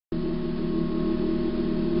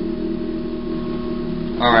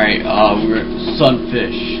Alright, we're at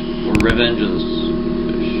Sunfish. Or Revenge of the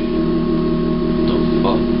Fish. What the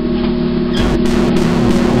fuck?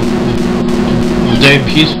 Today,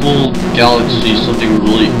 peaceful galaxy, something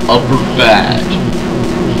really upper bad.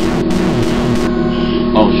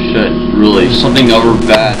 Oh shit, really? Something upper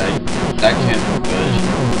bad? That can't be good.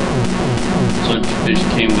 Sunfish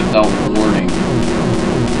came without warning.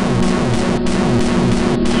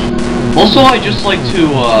 Also, I just like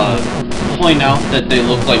to, point out that they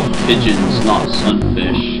look like pigeons, not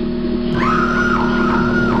sunfish.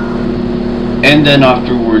 And then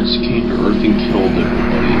afterwards came to Earth and killed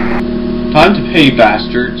everybody. Time to pay,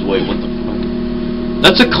 bastards. Wait, what the fuck?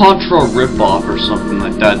 That's a Contra ripoff or something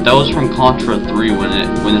like that. That was from Contra 3 when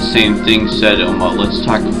the same thing said, let's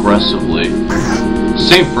attack aggressively.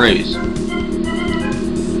 Same phrase.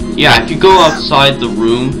 Yeah, if you go outside the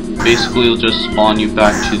room, basically it'll just spawn you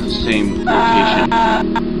back to the same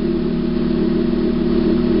location.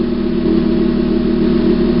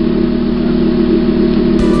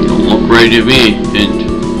 Ready to be, and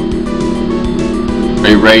are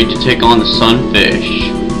you ready to take on the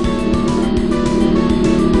Sunfish?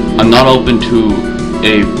 I'm not open to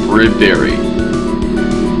a Bridberry.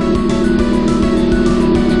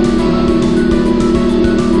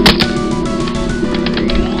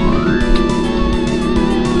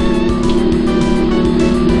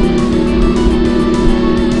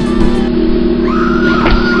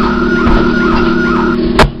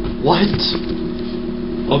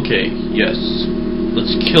 Okay, yes.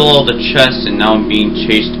 Let's kill all the chests, and now I'm being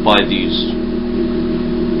chased by these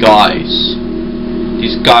guys.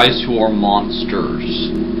 These guys who are monsters.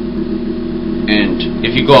 And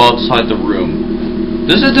if you go outside the room,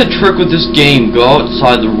 this is the trick with this game. Go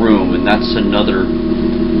outside the room, and that's another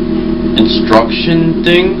instruction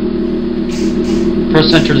thing.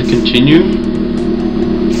 Press enter to continue.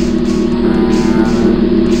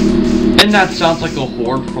 And that sounds like a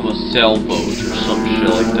horde from a sailboat or some shit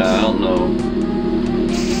like that, I don't know.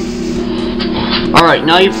 Alright,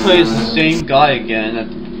 now you play as the same guy again at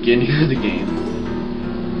the beginning of the game.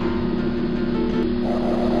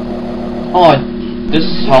 Oh, this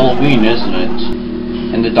is Halloween, isn't it?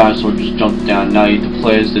 And the dinosaur just jumped down. Now you have to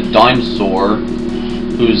play as the dinosaur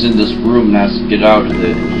who's in this room and has to get out of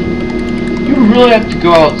it. You really have to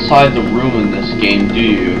go outside the room in this game, do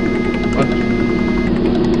you?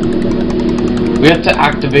 We have to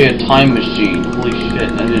activate a time machine. Holy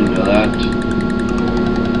shit, I didn't know that.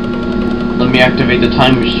 Let me activate the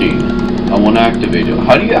time machine. I want to activate it.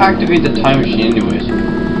 How do you activate the time machine anyways?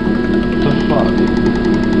 What the fuck?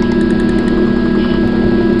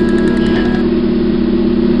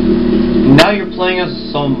 Now you're playing as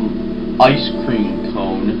some ice cream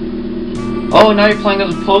cone. Oh, now you're playing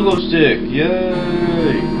as a pogo stick.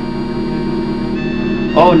 Yay!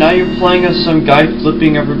 Oh, now you're playing as some guy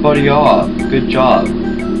flipping everybody off. Good job.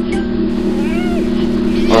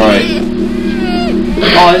 Alright.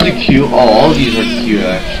 Oh, is it cute? Oh, all these are cute,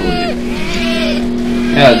 actually.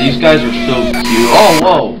 Yeah, these guys are so cute. Oh,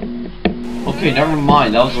 whoa! Okay, never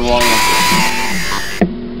mind. That was the wrong answer.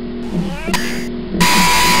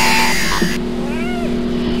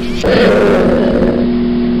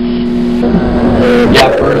 Yeah,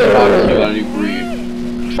 birds are not cute, I agree.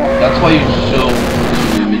 That's why you show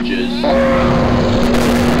images.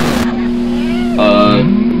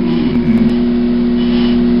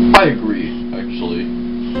 I agree, actually.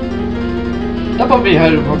 That puppy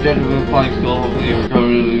had a projected with a flying skull,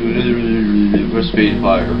 hopefully for space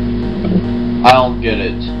fire. I don't get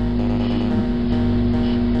it.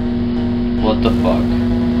 What the fuck?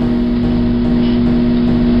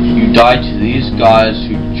 You die to these guys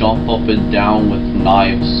who jump up and down with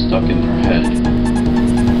knives stuck in their head.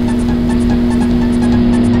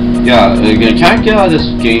 Yeah, again, can I get out of this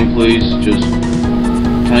game, please?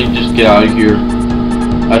 Can I just get out of here?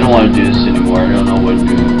 I don't want to do this anymore. I don't know what to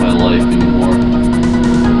do with my life anymore.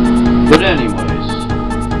 But anyways,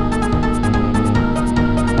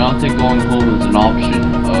 I don't think going home is an option.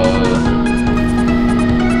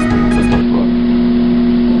 What the fuck?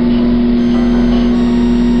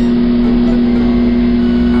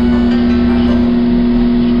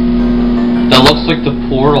 That looks like the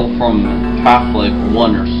portal from Half-Life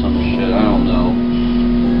 1 or some shit, I don't know.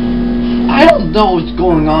 I don't know what's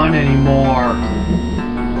going on anymore.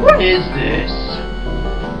 What is this?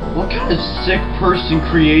 What kind of sick person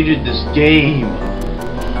created this game?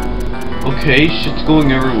 Okay, shit's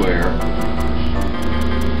going everywhere.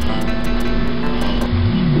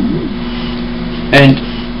 And,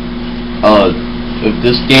 if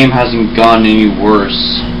this game hasn't gotten any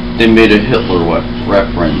worse, they made a Hitler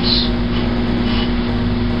reference.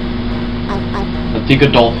 I think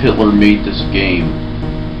Adolf Hitler made this game.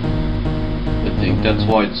 That's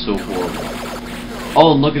why it's so horrible.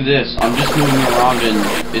 Oh, look at this. I'm just moving around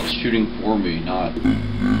and it's shooting for me, not...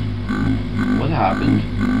 What happened?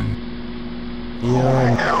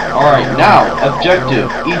 Alright, now, objective.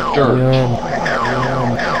 Eat dirt.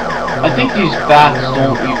 I think these bats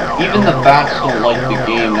don't... Even the bats don't like the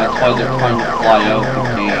game. That's why they're trying to fly out the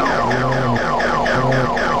game.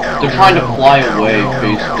 They're trying to fly away,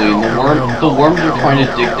 basically, and the worms are trying to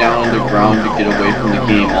dig down underground to get away from the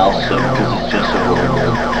game also, because it's just so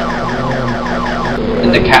horrible.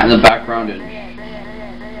 And the cat in the background, and...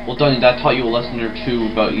 Well done, that taught you a lesson or two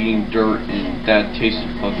about eating dirt, and that tasted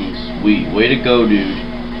fucking sweet. Way to go, dude.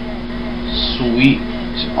 Sweet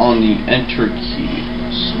on the enter key.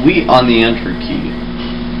 Sweet on the enter key.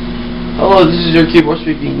 Hello, this is your keyboard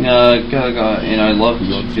speaking, and I love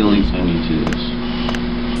the feelings I need to this.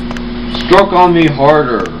 Stroke on me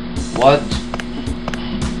harder. What?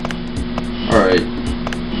 Alright.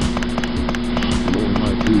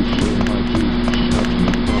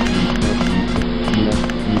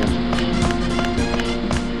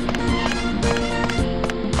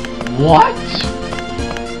 What?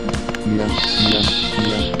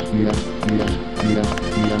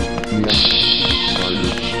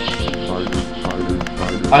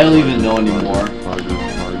 I don't even know anymore.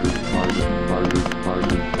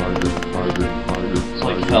 It's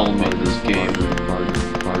like hell made this game.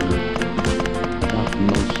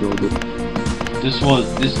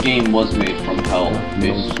 This game was made from hell,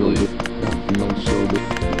 basically.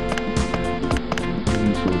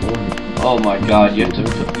 Oh my god, you have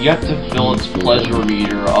to fill its pleasure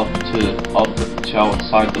meter up to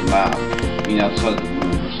outside the map. I mean outside the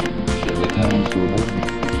room or some shit like that.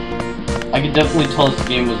 I can definitely tell this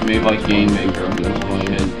game was made by Game Maker.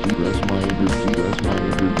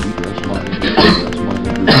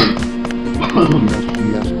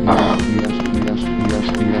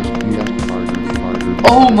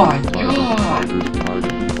 Oh my god!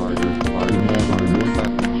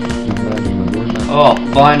 Oh,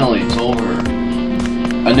 finally, it's over.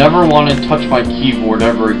 I never want to touch my keyboard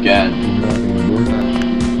ever again.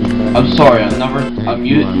 I'm sorry, I'm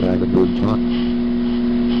muted.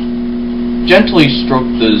 Gently stroke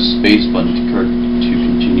the space button to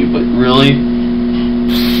continue, but really?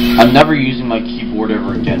 I'm never using my keyboard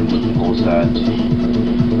ever again. What the hell is that?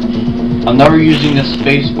 I'm never using the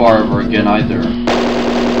space bar ever again either.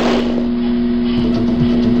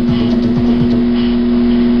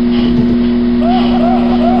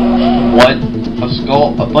 What?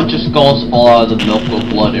 A bunch of skulls fall out of the milk with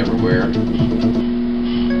blood everywhere.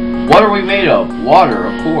 What are we made of? Water,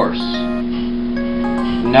 of course.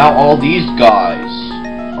 Now all these guys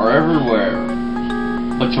are everywhere.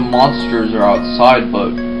 A bunch of monsters are outside,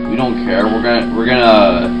 but we don't care. We're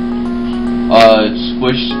gonna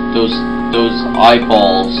squish those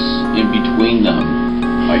eyeballs in between them,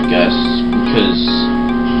 I guess, because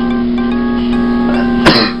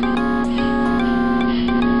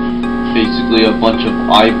basically a bunch of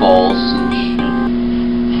eyeballs and shit.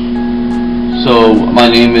 So, my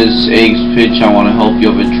name is Eggs Pitch. I want to help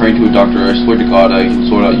you. I've been trained to a doctor. I swear to God I can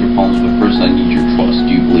sort out your problems, but first I need your trust.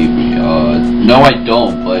 Do you believe me? No I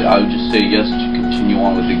don't, but I would just say yes to continue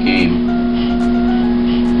on with the game.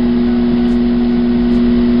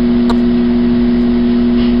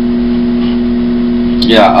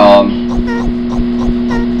 Yeah,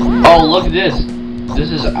 oh, look at this.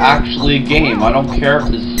 This is actually a game. I don't care if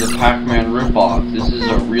this is a Pac-Man ripoff. This is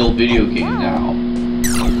a real video game now.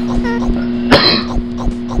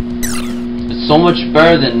 It's so much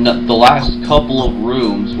better than the last couple of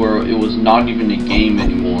rooms where it was not even a game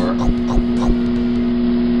anymore.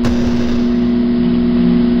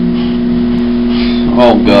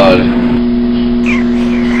 Oh god.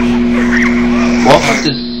 Welcome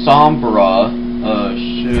to Sombra.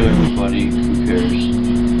 Shit, everybody, who cares?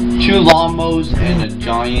 2 llamas and a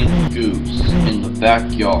giant goose in the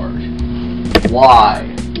backyard. Why?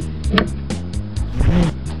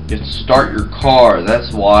 You have to start your car,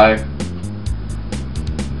 that's why.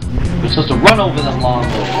 We're supposed to run over them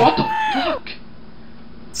llamas. What the fuck?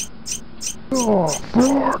 Oh,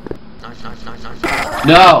 fuck.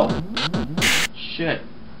 No! Shit.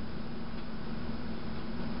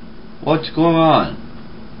 What's going on?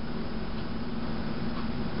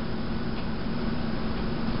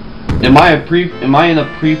 Am I in a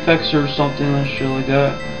prefix or something and shit like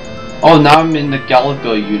that? Oh, now I'm in the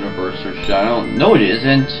Galaga universe or shit. I don't. No, it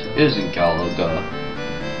isn't. It isn't Galaga.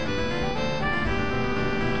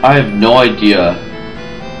 I have no idea.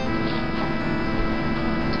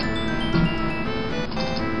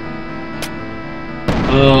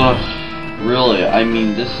 Ugh. Really? I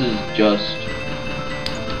mean, this is just.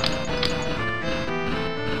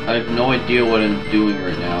 I have no idea what I'm doing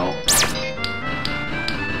right now.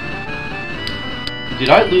 Did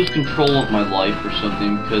I lose control of my life or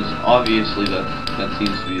something? Because obviously that seems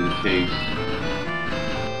to be the case.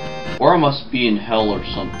 Or I must be in hell or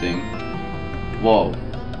something. Whoa.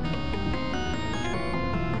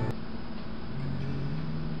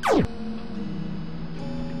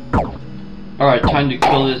 Alright, time to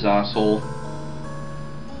kill this asshole.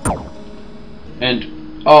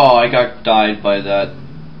 And, oh, I got died by that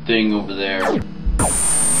thing over there.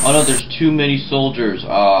 Oh no, there's too many soldiers.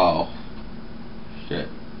 Oh. Shit.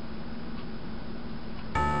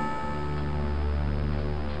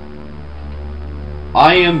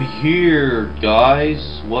 I am here,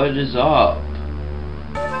 guys. What is up?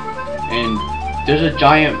 And there's a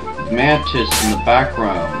giant mantis in the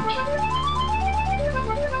background.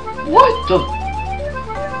 What the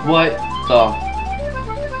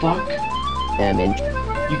fuck?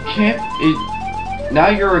 You can't. Now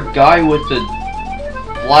you're a guy with a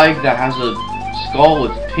flag that has a skull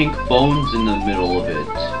with pink bones in the middle of it.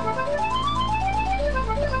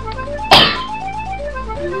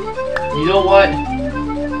 You know what?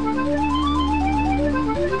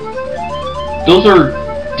 Those are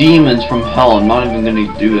demons from hell. I'm not even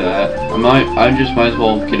gonna do that. I just might as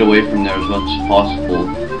well get away from there as much as possible.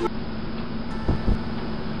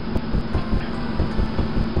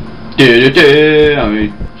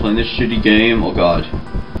 I'm playing this shitty game. Oh god.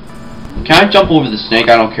 Can I jump over the snake?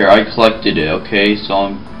 I don't care. I collected it, okay? So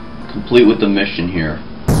I'm complete with the mission here.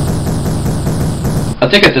 I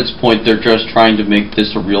think at this point they're just trying to make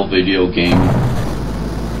this a real video game.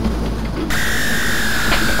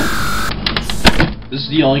 This is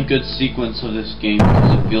the only good sequence of this game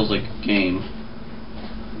because it feels like a game.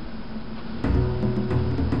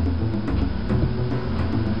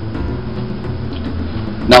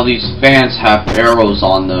 Now these fans have arrows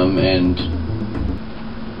on them, and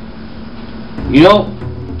you know,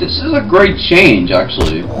 this is a great change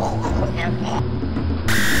actually.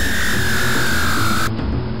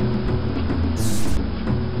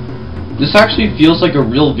 This actually feels like a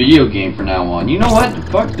real video game from now on. You know what?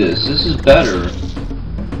 Fuck this. This is better.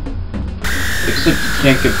 Except you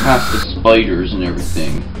can't get past the spiders and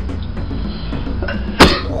everything.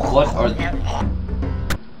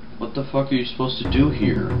 What the fuck are you supposed to do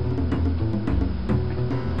here?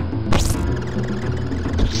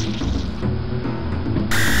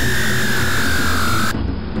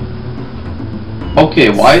 Okay,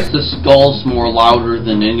 why is the skulls more louder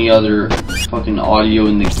than any other fucking audio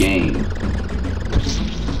in the game?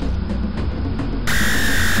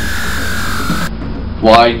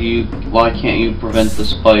 Why can't you prevent the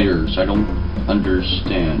spiders? I don't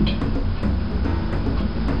understand.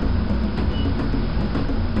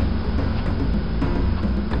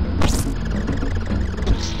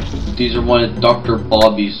 These are one of Dr.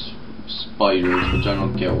 Bobby's spiders, which I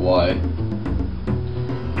don't get why.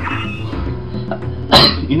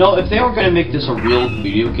 You know, if they were going to make this a real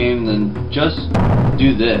video game, then just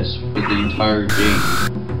do this for the entire game.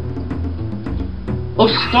 Oh,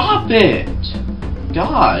 stop it!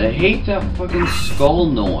 God, I hate that fucking skull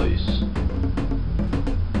noise.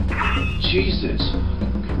 Jesus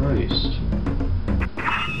Christ.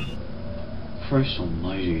 Christ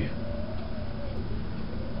almighty.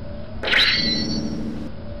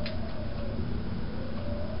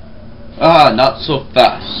 Ah, not so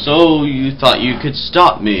fast. So you thought you could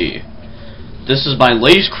stop me. This is my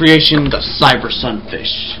latest creation, the Cyber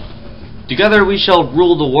Sunfish. Together we shall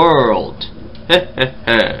rule the world.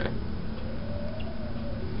 Heh.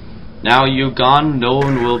 Now you've gone, no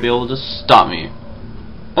one will be able to stop me.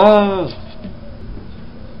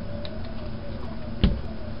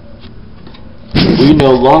 We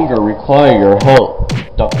no longer require your help,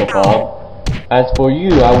 Dr. Bob. As for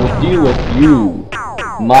you, I will deal with you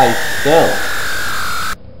myself.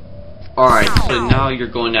 Alright, so now you're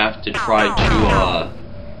going to have to try to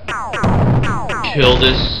kill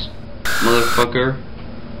this motherfucker,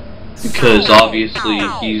 because obviously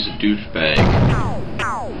he's a douchebag.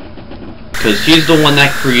 Because he's the one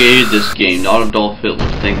that created this game, not Adolf Hitler,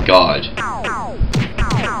 thank God.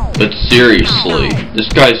 But seriously, this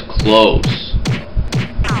guy's close.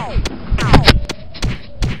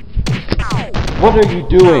 What are you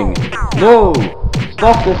doing? No!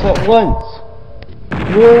 Stop this at once!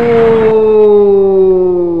 No!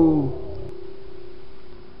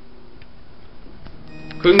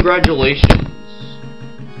 Congratulations!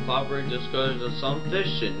 Cloudberry discovered the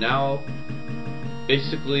Sunfish, and now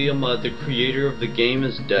basically the creator of the game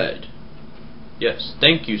is dead. Yes,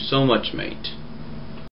 thank you so much, mate.